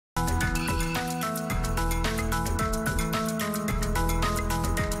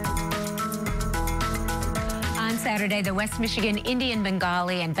Saturday, the West Michigan Indian,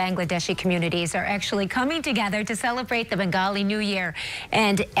 Bengali, and Bangladeshi communities are actually coming together to celebrate the Bengali New Year.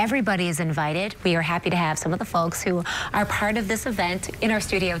 And everybody is invited. We are happy to have some of the folks who are part of this event in our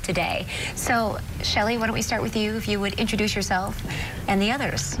studio today. So, Shelley, why don't we start with you, if you would introduce yourself and the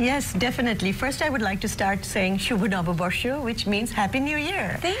others. Yes, definitely. First, I would like to start saying Shubho Novoborsho, which means Happy New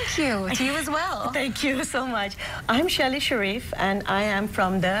Year. Thank you. To you as well. Thank you so much. I'm Shelley Sharif, and I am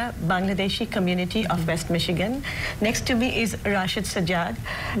from the Bangladeshi community of West Michigan. Next to me is Rashid Sajjad,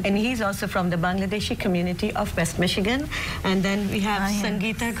 and he's also from the Bangladeshi community of West Michigan. And then we have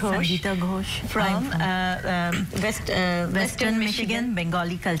Sangeeta Ghosh from Western Michigan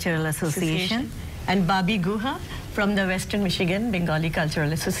Bengali Cultural Association. And Babi Guha from the Western Michigan Bengali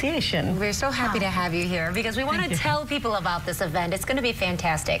Cultural Association. We're so happy to have you here because we want to tell people about this event. It's going to be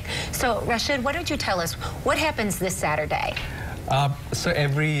fantastic. So, Rashid, why don't you tell us what happens this Saturday? So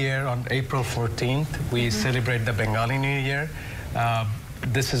every year on April 14th, we celebrate the Bengali New Year.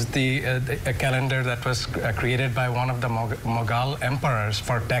 This is a calendar that was created by one of the Mughal emperors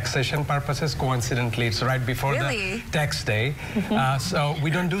for taxation purposes. Coincidentally, it's right before the tax day. So we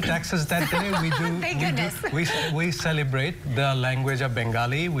don't do taxes that day. We celebrate the language of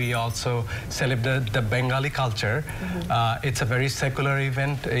Bengali. We also celebrate the Bengali culture. It's a very secular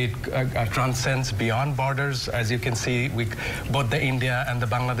event. It transcends beyond borders. As you can see, both the India and the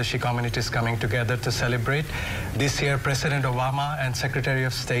Bangladeshi communities coming together to celebrate. This year, President Obama and Secretary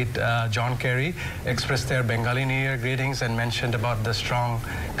of State John Kerry expressed their Bengali New Year greetings and mentioned about the strong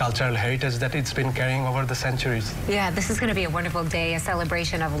cultural heritage that it's been carrying over the centuries. Yeah, this is going to be a wonderful day, a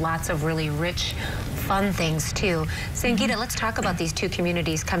celebration of lots of really rich, fun things too. Sangeeta, let's talk about these two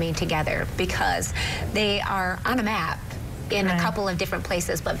communities coming together because they are on a map in a couple of different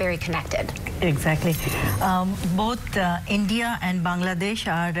places, but very connected. Exactly. Both India and Bangladesh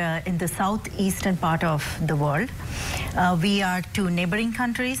are in the southeastern part of the world. We are two neighboring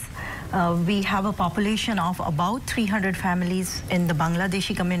countries. We have a population of about 300 families in the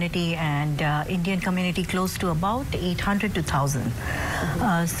Bangladeshi community and Indian community close to about 800 to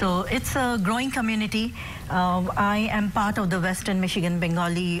 1,000. So it's a growing community. I am part of the Western Michigan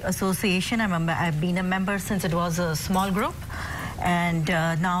Bengali Association. I've been a member since it was a small group, and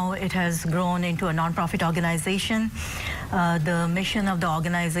now it has grown into a non-profit organization. The mission of the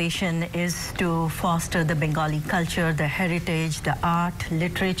organization is to foster the Bengali culture, the heritage, the art,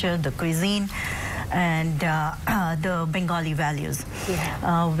 literature, the cuisine, and the Bengali values.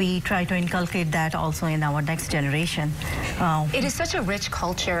 We try to inculcate that also in our next generation. It is such a rich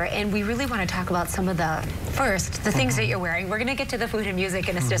culture, and we really want to talk about some of the things that you're wearing. We're going to get to the food and music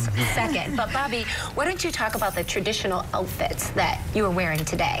in just a second. But Bobby, why don't you talk about the traditional outfits that you are wearing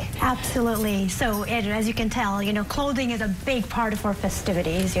today? Absolutely. So, as you can tell, clothing is a big part of our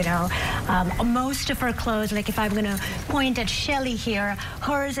festivities, Most of our clothes, like if I'm going to point at Shelley here,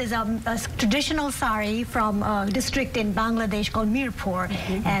 hers is a traditional sari from a district in Bangladesh called Mirpur.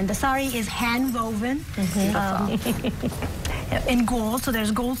 And the sari is hand-woven in gold, so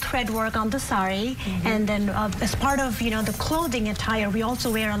there's gold thread work on the sari. And then as part of, the clothing attire, we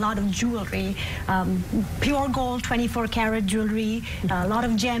also wear a lot of jewelry, pure gold, 24-karat jewelry, a lot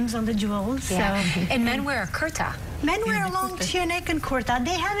of gems on the jewels. Yeah. So, and men wear a kurta. Men wear a long tunic and kurta.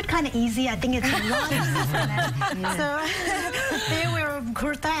 They have it kind of easy. I think it's a lot easier for them. So they wear a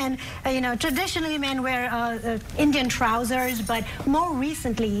kurta, and traditionally men wear Indian trousers, but more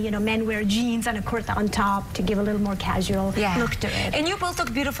recently, men wear jeans and a kurta on top to give a little more casual look to it. And you both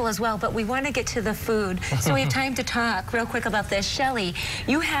look beautiful as well, but we want to get to the food, so we have time to talk real quick about this. Shelley,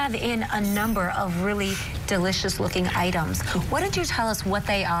 you have in a number of really delicious-looking items. Why don't you tell us what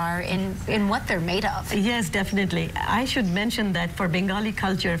they are and what they're made of? Yes, definitely. I should mention that for Bengali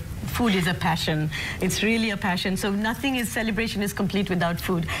culture, food is a passion. It's really a passion. So celebration is complete without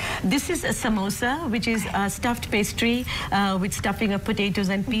food. This is a samosa, which is a stuffed pastry with stuffing of potatoes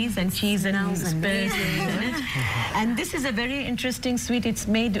and peas and cheese and spices in it. And this is a very interesting sweet. It's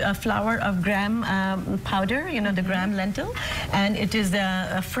made flour of gram powder, the gram lentil. And it is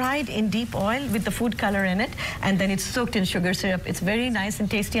fried in deep oil with the food color in it. And then it's soaked in sugar syrup. It's very nice and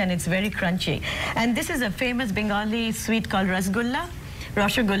tasty, and it's very crunchy. And this is a famous Bengali sweet called rasgulla.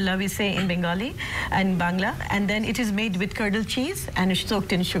 Rasgulla, we say in Bengali and Bangla, and then it is made with curdled cheese and it's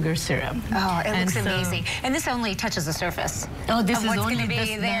soaked in sugar syrup. Oh, it looks amazing. And this only touches the surface. Oh, this is what's only going to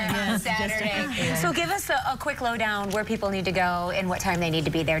be there on Saturday. So give us a quick lowdown where people need to go and what time they need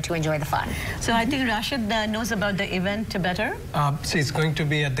to be there to enjoy the fun. So I think Rashid knows about the event better. So it's going to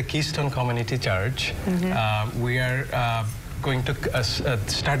be at the Keystone Community Church. We are going to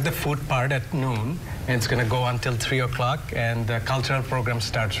start the food part at noon, and it's going to go until 3 o'clock, and the cultural program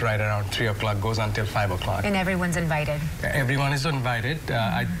starts right around 3 o'clock, goes until 5 o'clock. And everyone's invited? Everyone is invited.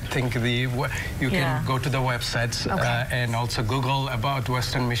 I think you can go to the websites and also Google about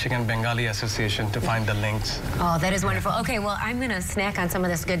Western Michigan Bengali Association to find the links. Oh, that is wonderful. Okay, well, I'm going to snack on some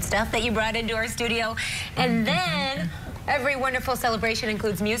of this good stuff that you brought into our studio, and then every wonderful celebration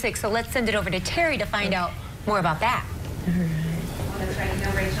includes music, so let's send it over to Terry to find out more about that.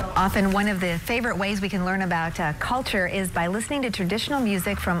 Often one of the favorite ways we can learn about culture is by listening to traditional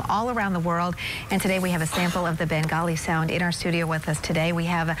music from all around the world. And today we have a sample of the Bengali sound in our studio with us today. We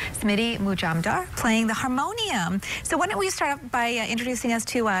have Smriti Mujamdar playing the harmonium. So why don't we start off by introducing us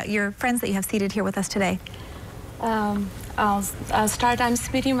to your friends that you have seated here with us today. I'll start. I'm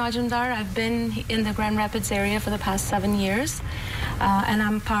Smriti Mujamdar. I've been in the Grand Rapids area for the past 7 years, and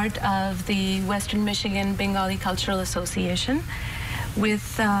I'm part of the Western Michigan Bengali Cultural Association.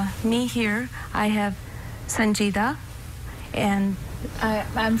 With me here, I have Sanjida, and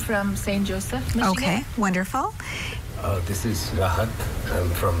I'm from St. Joseph, Michigan. Okay, wonderful. This is Rahat. I'm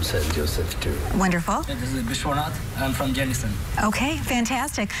from St. Joseph too. Wonderful. This is Vishwanath. I'm from Jennison. Okay,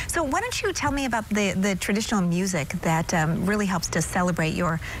 fantastic. So why don't you tell me about the traditional music that really helps to celebrate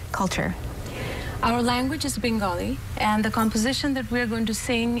your culture? Our language is Bengali, and the composition that we're going to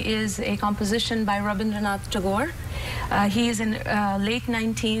sing is a composition by Rabindranath Tagore. He is an late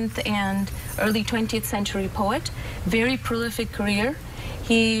 19th and early 20th century poet, very prolific career.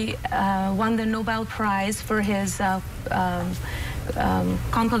 He won the Nobel Prize for his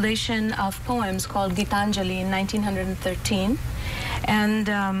compilation of poems called Gitanjali in 1913.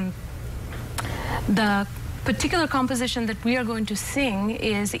 And the particular composition that we are going to sing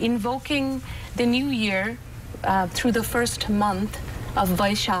is invoking the new year through the first month of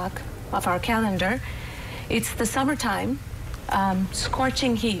Baisakh of our calendar. It's the summertime,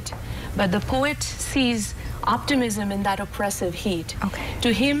 scorching heat, but the poet sees optimism in that oppressive heat. Okay.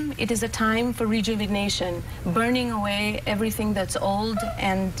 To him, it is a time for rejuvenation, burning away everything that's old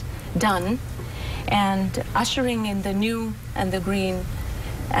and done, and ushering in the new and the green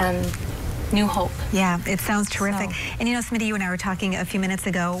and new hope. Yeah, it sounds terrific. So. And you know, Smriti, you and I were talking a few minutes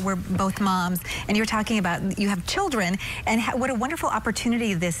ago. We're both moms, and you were talking about you have children, and what a wonderful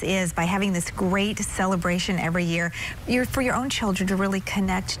opportunity this is by having this great celebration every year for your own children to really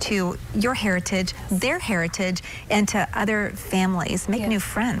connect to your heritage, their heritage, and to other families, make new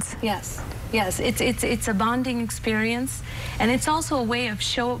friends. Yes. Yes, it's a bonding experience, and it's also a way of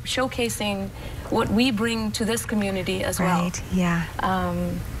showcasing what we bring to this community as well. Right, yeah.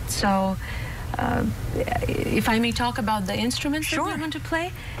 So, if I may talk about the instruments that we're going to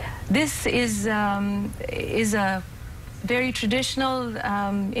play, this is a very traditional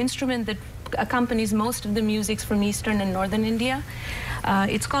instrument that accompanies most of the musics from Eastern and Northern India.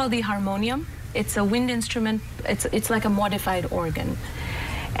 It's called the harmonium. It's a wind instrument. It's like a modified organ.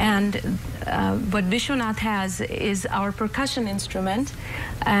 And what Vishwanath has is our percussion instrument,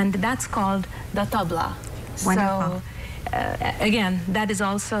 and that's called the tabla. Wonderful. So, again, that is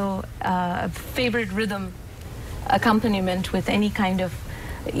also a favorite rhythm accompaniment with any kind of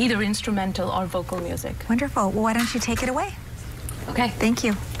either instrumental or vocal music. Wonderful. Well, why don't you take it away? Okay. Thank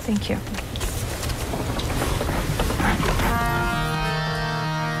you. Thank you.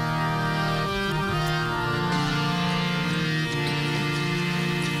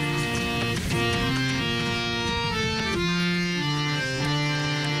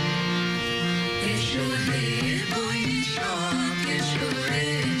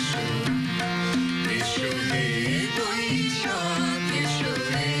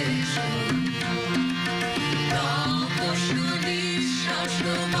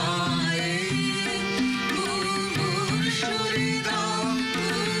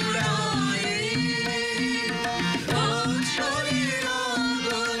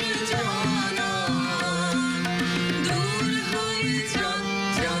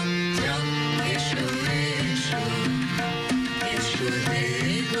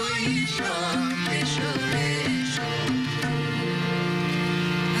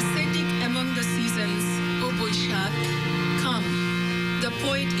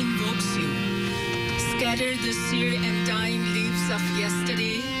 Poet invokes you. Scatter the sere and dying leaves of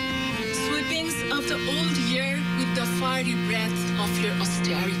yesterday, sweepings of the old year with the fiery breath of your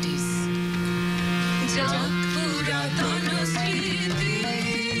austerities.